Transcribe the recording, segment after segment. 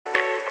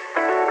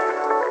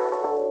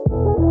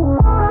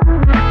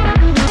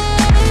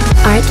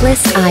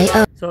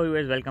Artlist.io. So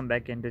viewers, welcome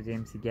back into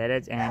JMC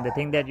Garage, and the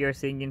thing that you're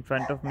seeing in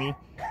front of me,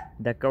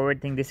 the covered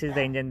thing, this is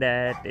the engine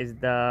that is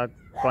the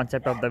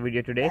concept of the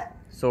video today.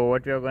 So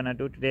what we are gonna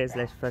do today is,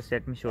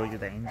 let me show you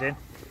the engine.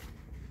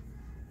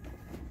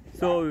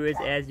 So viewers,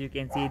 as you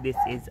can see, this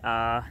is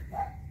a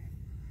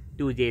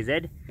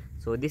 2JZ.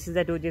 So this is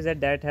the 2JZ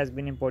that has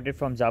been imported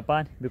from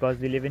Japan, because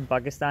we live in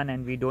Pakistan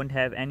and we don't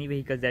have any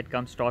vehicles that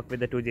come stock with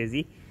the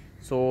 2JZ.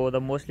 So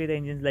mostly the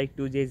engines like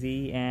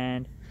 2JZ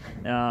and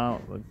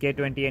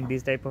K20 and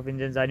these type of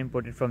engines are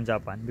imported from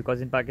Japan, because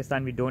in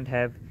Pakistan we don't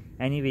have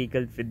any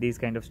vehicles with these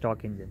kind of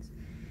stock engines.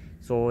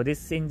 So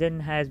this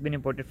engine has been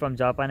imported from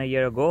Japan a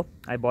year ago.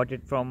 I bought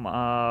it from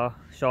a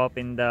shop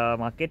in the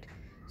market.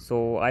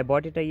 So I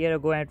bought it a year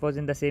ago and it was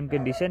in the same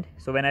condition.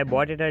 So when I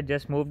bought it, I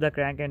just moved the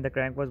crank and the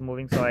crank was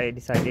moving, so I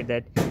decided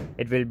that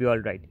it will be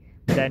alright.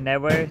 But I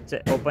never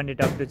opened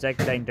it up to check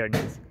the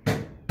internals.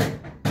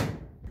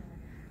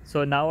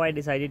 So now I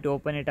decided to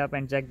open it up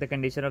and check the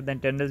condition of the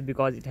internals,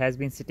 because it has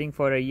been sitting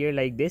for a year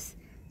like this.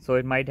 So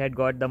it might have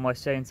got the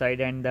moisture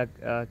inside, and the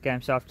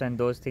camshaft and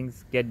those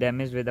things get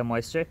damaged with the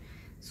moisture.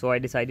 So I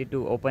decided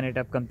to open it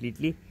up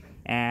completely,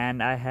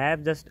 and I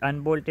have just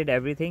unbolted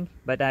everything,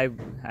 but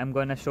I'm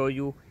gonna show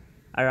you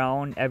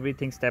around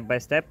everything step by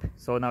step.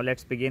 So now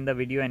let's begin the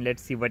video and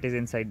let's see what is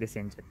inside this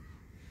engine.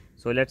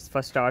 So let's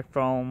first start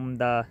from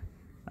the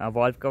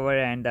valve cover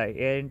and the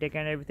air intake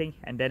and everything,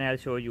 and then I'll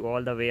show you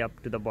all the way up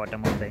to the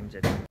bottom of the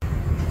engine.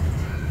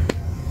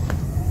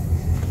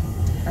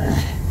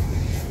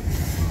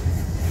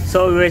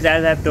 So viewers,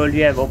 as I've told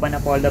you, I've opened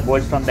up all the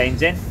bolts from the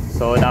engine.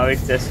 So now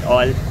it's just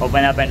all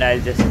open up, and I'll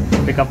just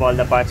pick up all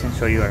the parts and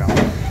show you around.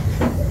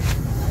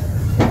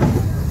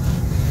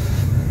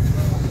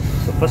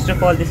 So first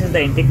of all, this is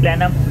the intake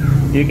plenum.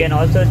 You can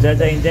also judge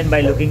the engine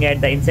by looking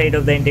at the inside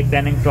of the intake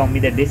plenum from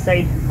either this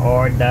side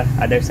or the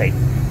other side.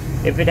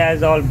 If it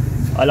has a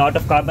lot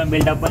of carbon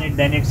built up on it,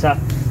 then it's a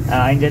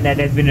engine that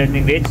has been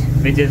running rich,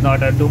 which is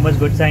not a too much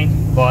good sign,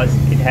 because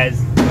it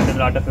has a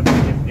lot of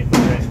emission if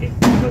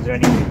it was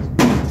running rich.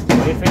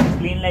 So if it is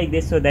clean like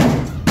this, so then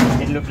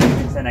it looks like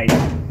it's an idea.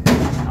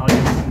 Now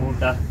let's remove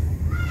the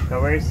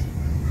covers.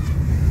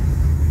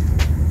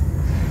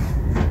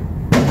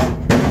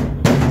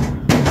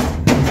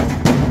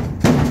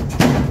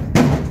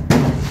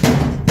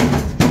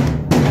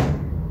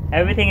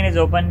 Everything is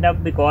opened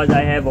up because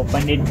I have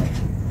opened it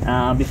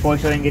before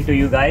showing it to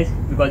you guys,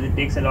 because it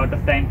takes a lot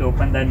of time to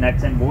open the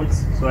nuts and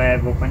bolts. So I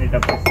have opened it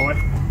up before,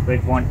 so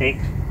it won't take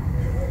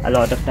a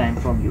lot of time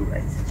from you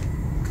guys.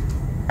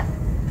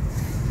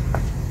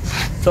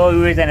 So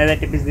here's another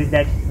tip, is this,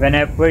 that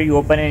whenever you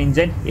open an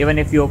engine, even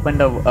if you open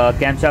the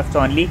camshafts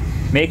only,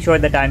 make sure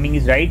the timing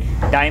is right.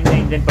 Time the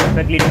engine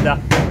perfectly to the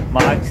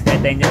marks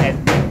that the engine has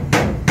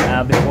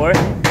been before.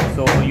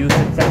 So you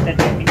should set the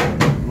timing.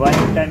 One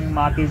timing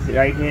mark is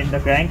right here in the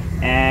crank,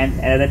 and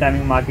another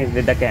timing mark is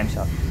with the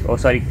camshaft. Oh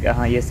sorry,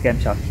 yes,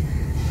 camshaft.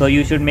 So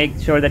you should make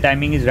sure the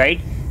timing is right.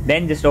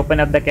 Then just open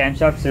up the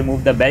camshafts,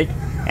 remove the belt,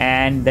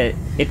 and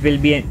it will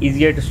be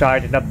easier to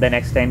start it up the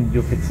next time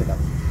you fix it up.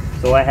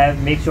 So I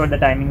have make sure the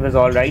timing was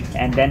all right,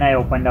 and then I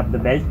opened up the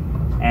belt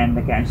and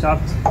the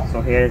camshafts.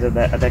 So here is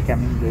the other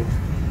cam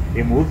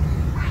removed.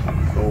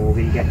 So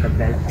we'll get the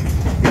belt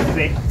this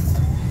way.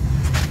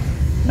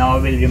 Now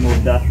we'll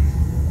remove the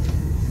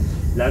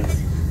plugs.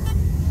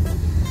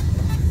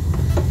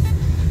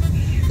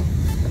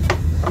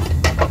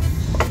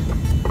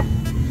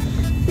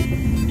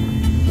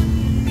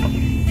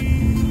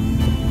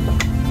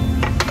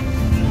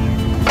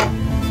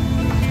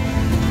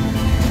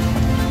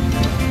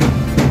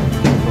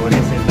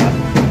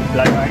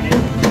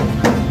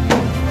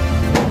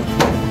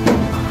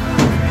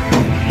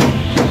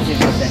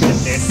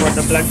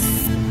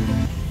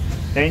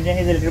 The engine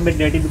is a little bit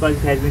dirty because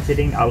it has been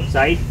sitting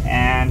outside,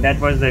 and that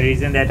was the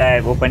reason that I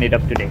have opened it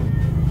up today.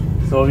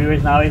 So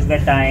viewers, now is the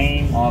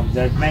time of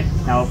judgment.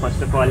 Now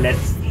first of all,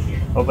 let's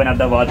open up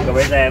the valve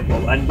covers. I have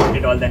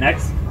unbolted all the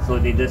nuts, so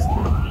they just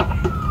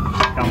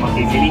come up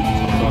easily.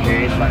 So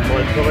here is one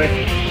valve cover,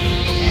 and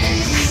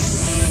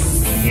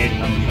here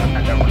comes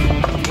another one.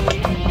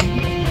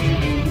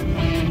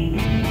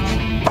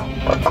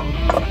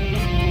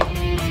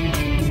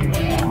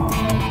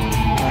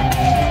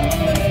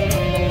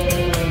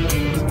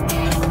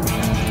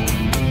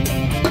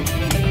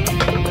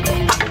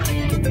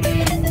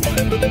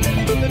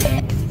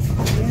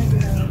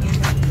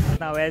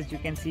 Now as you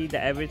can see,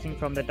 everything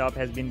from the top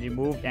has been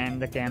removed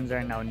and the cams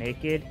are now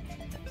naked.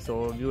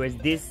 So viewers,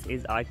 this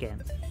is our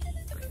cams.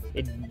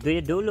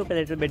 They do look a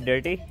little bit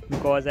dirty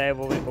because I have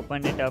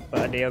opened it up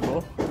a day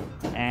ago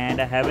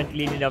and I haven't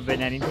cleaned it up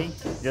with anything,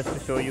 just to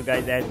show you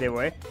guys as they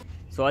were.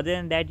 So other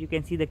than that, you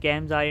can see the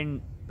cams are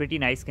in pretty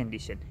nice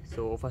condition.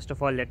 So first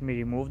of all, let me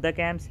remove the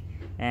cams,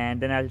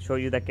 and then I'll show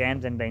you the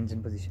cams and the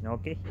engine position.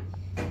 Okay,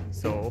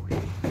 so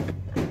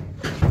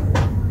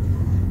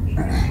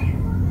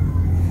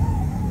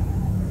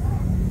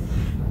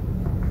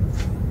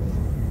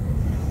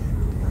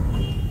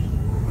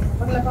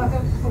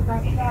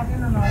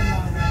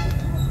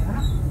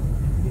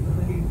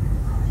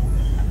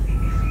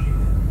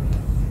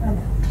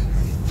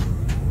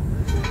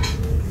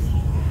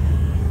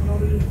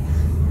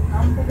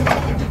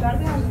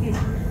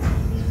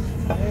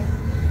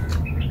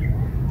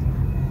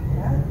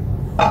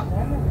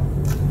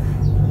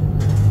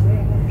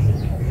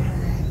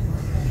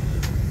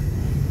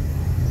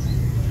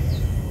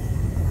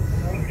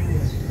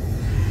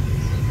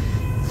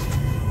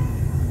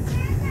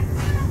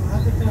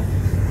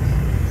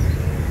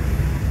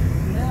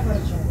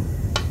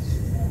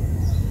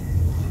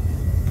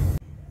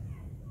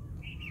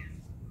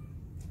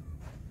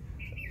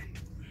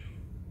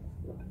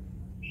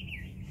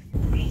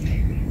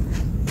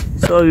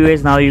So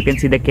viewers, now you can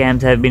see the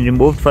cams have been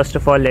removed. First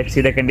of all, let's see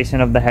the condition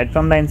of the head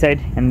from the inside,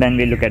 and then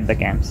we look at the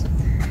cams.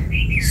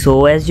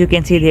 So as you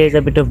can see, there is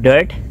a bit of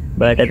dirt,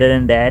 but other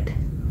than that,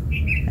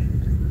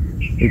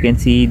 you can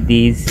see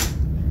these,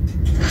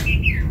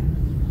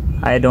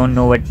 I don't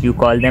know what you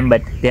call them,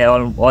 but they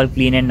are all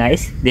clean and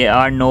nice. There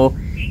are no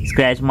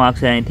scratch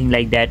marks or anything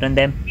like that on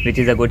them, which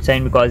is a good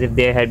sign, because if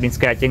there had been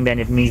scratching, then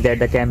it means that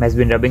the cam has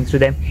been rubbing through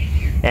them.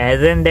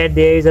 Other than that,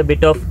 there is a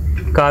bit of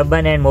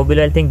carbon and mobile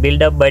oil thing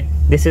build up, but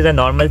this is a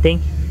normal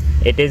thing.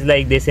 It is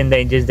like this in the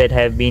engines that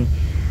have been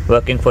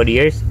working for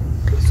years.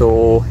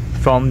 So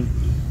from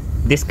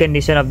this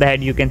condition of the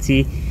head, you can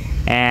see,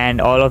 and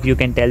all of you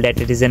can tell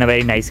that it is in a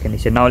very nice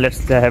condition. Now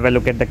let's have a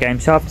look at the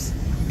camshafts.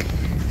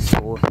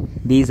 So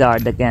these are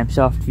the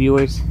camshaft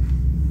viewers.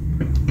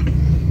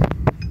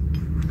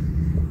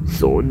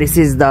 So this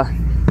is the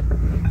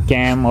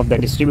cam of the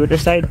distributor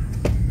side.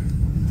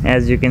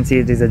 As you can see,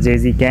 it is a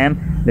JZ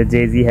cam. The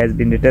JZ has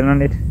been written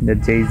on it, the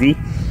JZ,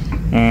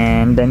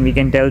 and then we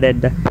can tell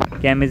that the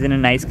cam is in a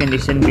nice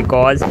condition,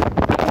 because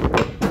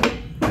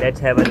let's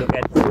have a look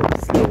at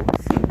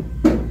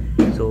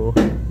slopes. So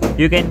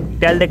you can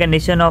tell the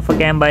condition of a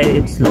cam by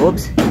its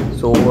lobes.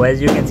 So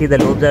as you can see, the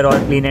lobes are all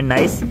clean and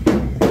nice.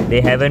 They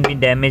haven't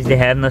been damaged, they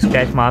have no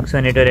scratch marks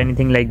on it or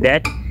anything like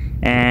that,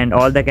 and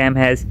all the cam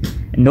has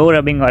no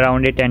rubbing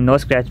around it and no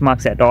scratch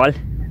marks at all,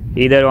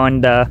 either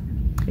on the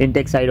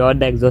intake side or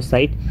the exhaust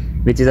side,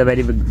 which is a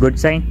very good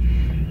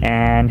sign.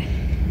 And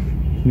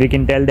we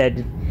can tell that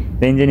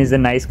the engine is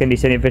in nice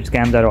condition if its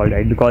cams are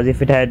alright, because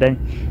if it had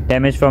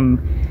damage from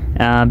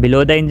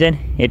below the engine,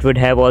 it would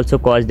have also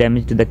caused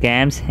damage to the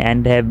cams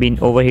and have been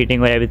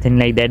overheating or everything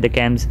like that. The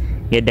cams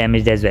get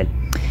damaged as well.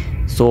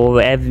 So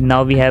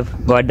now we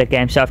have got the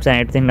camshafts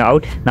and everything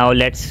out. Now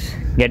let's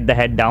get the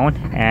head down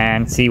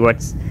and see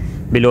what's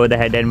below the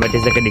head and what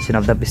is the condition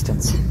of the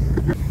pistons.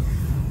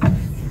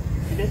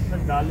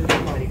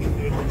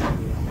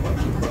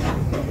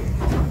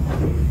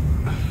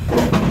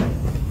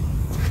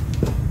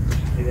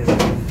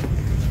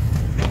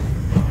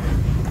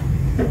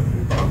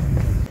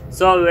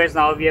 So viewers,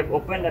 now we have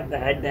opened up the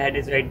head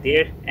is right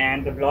there,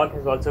 and the block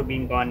has also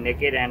been gone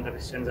naked and the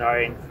pistons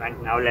are in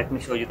front. Now let me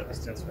show you the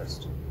pistons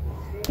first.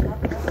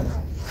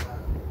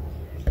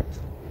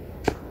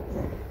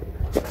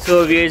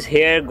 So viewers,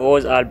 here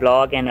goes our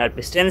block and our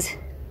pistons.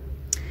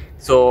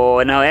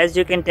 So now as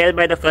you can tell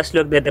by the first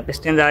look that the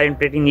pistons are in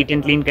pretty neat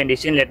and clean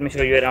condition. Let me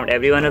show you around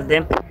every one of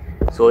them.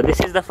 So this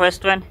is the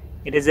first one.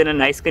 It is in a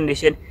nice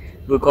condition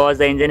because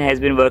the engine has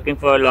been working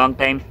for a long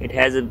time. It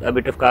has a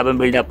bit of carbon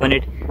build up on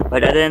it,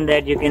 but other than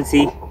that, you can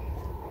see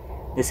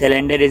the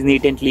cylinder is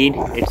neat and clean.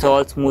 It's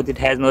all smooth, it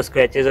has no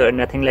scratches or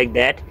nothing like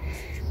that.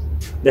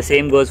 The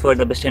same goes for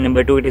the piston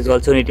number 2. It is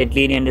also neat and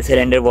clean, and the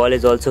cylinder wall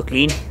is also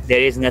clean.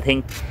 There is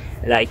nothing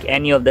like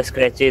any of the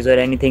scratches or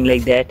anything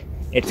like that.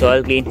 It's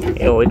all clean.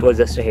 Oh, it was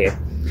just a hair.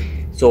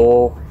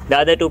 So the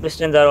other 2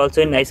 pistons are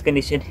also in nice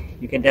condition.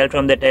 You can tell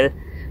from the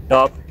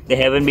top they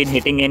haven't been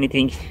hitting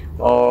anything,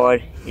 or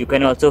you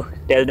can also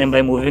tell them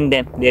by moving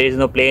them. There is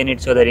no play in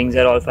it, so the rings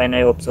are all fine,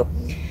 I hope so.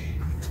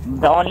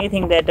 The only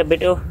thing that's a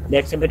bit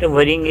of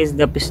worrying is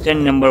the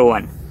piston number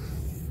 1.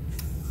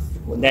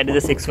 That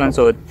is the 6th one,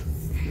 so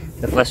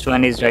the first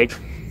one is right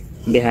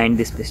behind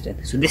this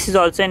piston. So this is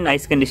also in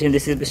nice condition.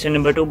 This is piston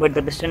number 2, but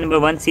the piston number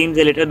 1 seems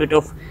a little bit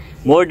of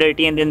more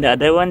dirty than the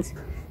other ones,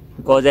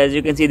 because as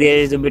you can see there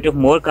is a bit of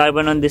more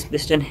carbon on this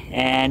piston,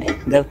 and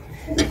the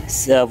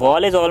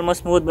wall is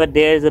almost smooth, but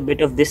there is a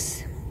bit of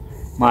this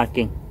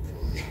marking.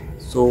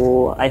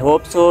 So I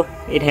hope so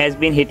it has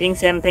been hitting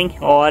something,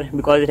 or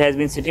because it has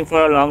been sitting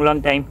for a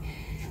long time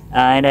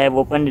and I have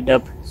opened it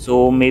up,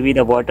 so maybe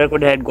the water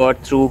could have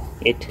got through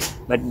it,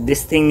 but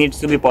this thing needs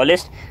to be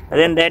polished.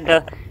 Other than that,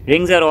 the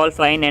rings are all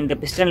fine and the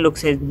piston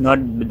looks in not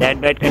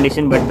that bad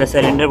condition, but the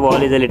cylinder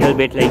wall is a little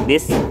bit like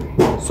this.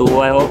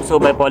 So I hope so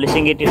by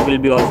polishing it, it will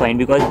be all fine,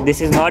 because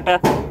this is not a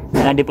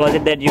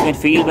deposit that you can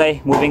feel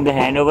by moving the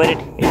hand over it.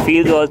 It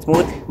feels all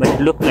smooth, but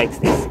it looks like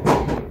this.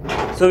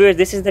 So viewers,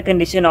 this is the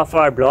condition of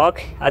our block.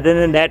 Other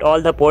than that,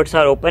 all the ports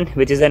are open,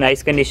 which is a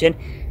nice condition,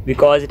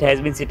 because it has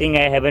been sitting.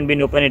 I haven't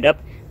been open it up.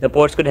 The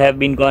ports could have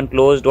been gone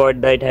closed, or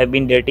that have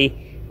been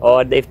dirty,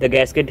 or if the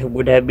gasket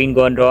would have been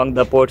gone wrong,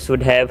 the ports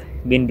would have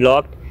been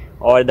blocked,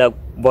 or the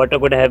water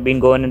could have been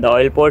gone in the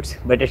oil ports,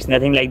 but it's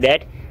nothing like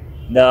that.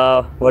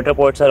 The water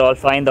ports are all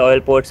fine, the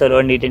oil ports are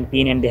all neat and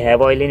clean, and they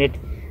have oil in it.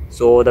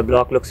 So the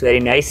block looks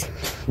very nice.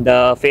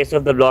 The face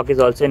of the block is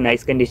also in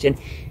nice condition.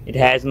 It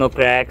has no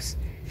cracks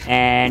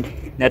and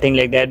nothing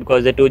like that,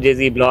 because the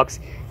 2JZ blocks,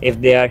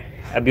 if they are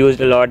abused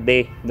a lot,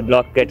 the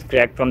block gets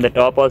cracked from the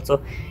top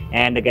also,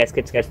 and the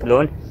gaskets gets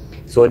blown.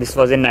 So this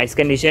was in nice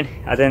condition.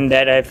 Other than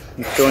that, I've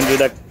shown you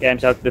the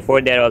camshafts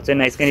before. They are also in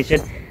nice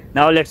condition.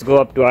 Now let's go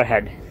up to our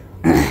head.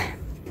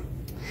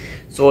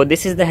 So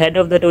this is the head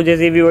of the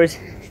 2JZ, viewers.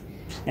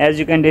 As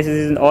you can, this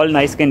is in all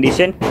nice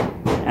condition.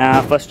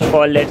 First of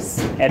all, let's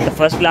at the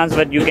first glance,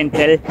 what you can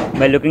tell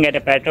by looking at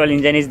a petrol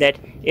engine is that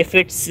if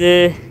it's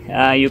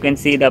you can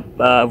see the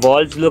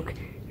valves look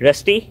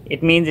rusty,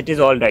 it means it is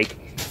all right,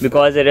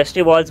 because the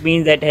rusty valves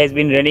means that it has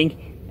been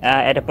running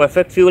at a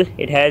perfect fuel.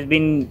 It hasn't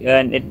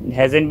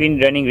been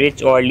running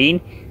rich or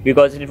lean,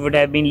 because if it would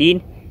have been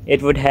lean,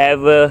 it would have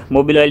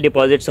mobil oil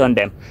deposits on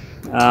them,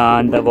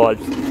 on the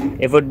valves.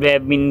 If it would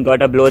have been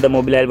got a blow, the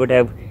mobil oil would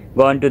have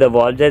gone to the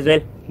valves as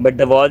well. But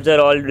the valves are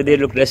all, they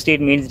look rusty.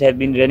 It means it has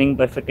been running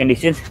perfect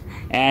conditions.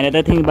 And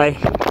another thing, by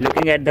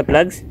looking at the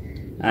plugs,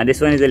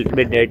 this one is a little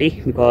bit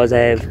dirty because I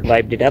have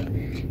wiped it up,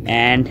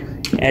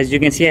 and as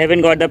you can see, I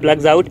haven't got the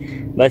plugs out,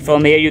 but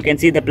from here you can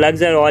see the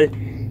plugs are all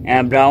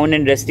brown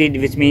and rusty,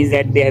 which means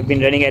that they have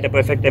been running at a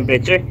perfect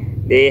temperature.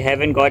 They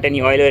haven't got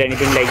any oil or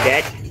anything like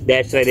that.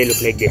 That's why they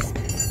look like this.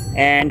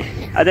 And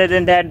other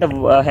than that,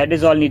 the head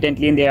is all neat and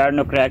clean. There are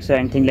no cracks or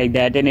anything like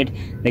that in it.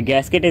 The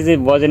gasket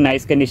was in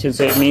nice condition,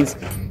 so it means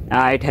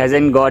it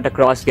hasn't got a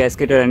crossed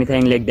gasket or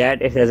anything like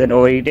that. It hasn't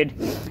overheated,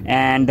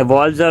 and the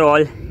valves are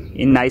all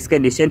in nice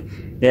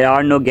condition. There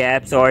are no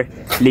gaps or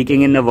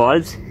leaking in the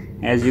valves.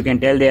 As you can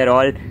tell, they are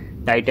all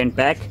tight and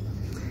packed,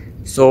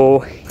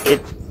 so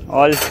it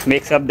all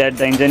makes up that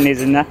the engine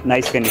is in a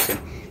nice condition.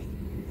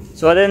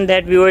 So other than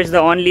that, viewers, the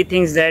only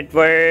things that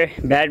were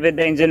bad with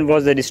the engine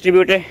was the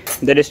distributor.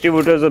 The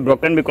distributors were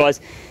broken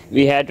because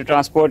we had to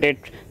transport it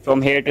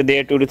from here to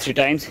there 2 to 3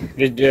 times,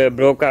 which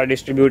broke our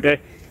distributor.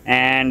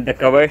 And the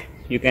cover,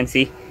 you can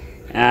see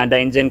the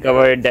engine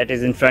cover that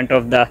is in front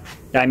of the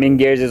timing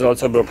gears is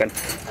also broken.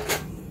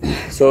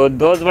 So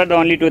those were the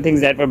only 2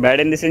 things that were bad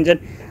in this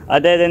engine.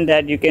 Other than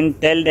that, you can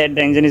tell that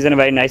the engine is in a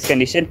very nice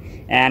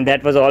condition. And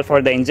that was all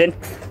for the engine.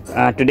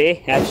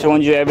 Today I've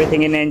shown you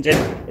everything in the engine.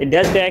 It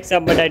does crank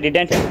up, but I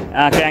didn't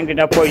crank it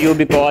up for you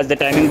because the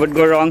timing would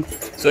go wrong.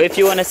 So if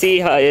you want to see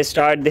how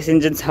this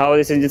engine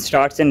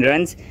starts and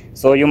runs,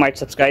 so you might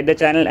subscribe the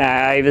channel.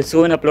 I will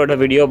soon upload a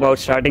video about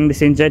starting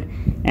this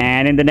engine,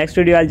 and in the next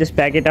video I'll just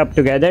pack it up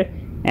together,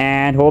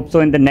 and hope so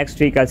in the next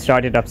week I'll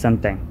start it up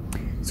sometime.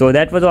 So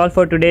that was all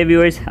for today,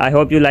 viewers. I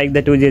hope you liked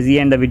the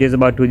 2JZ and the videos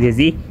about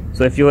 2JZ.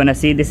 So if you want to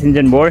see this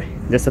engine more,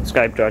 just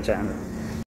subscribe to our channel.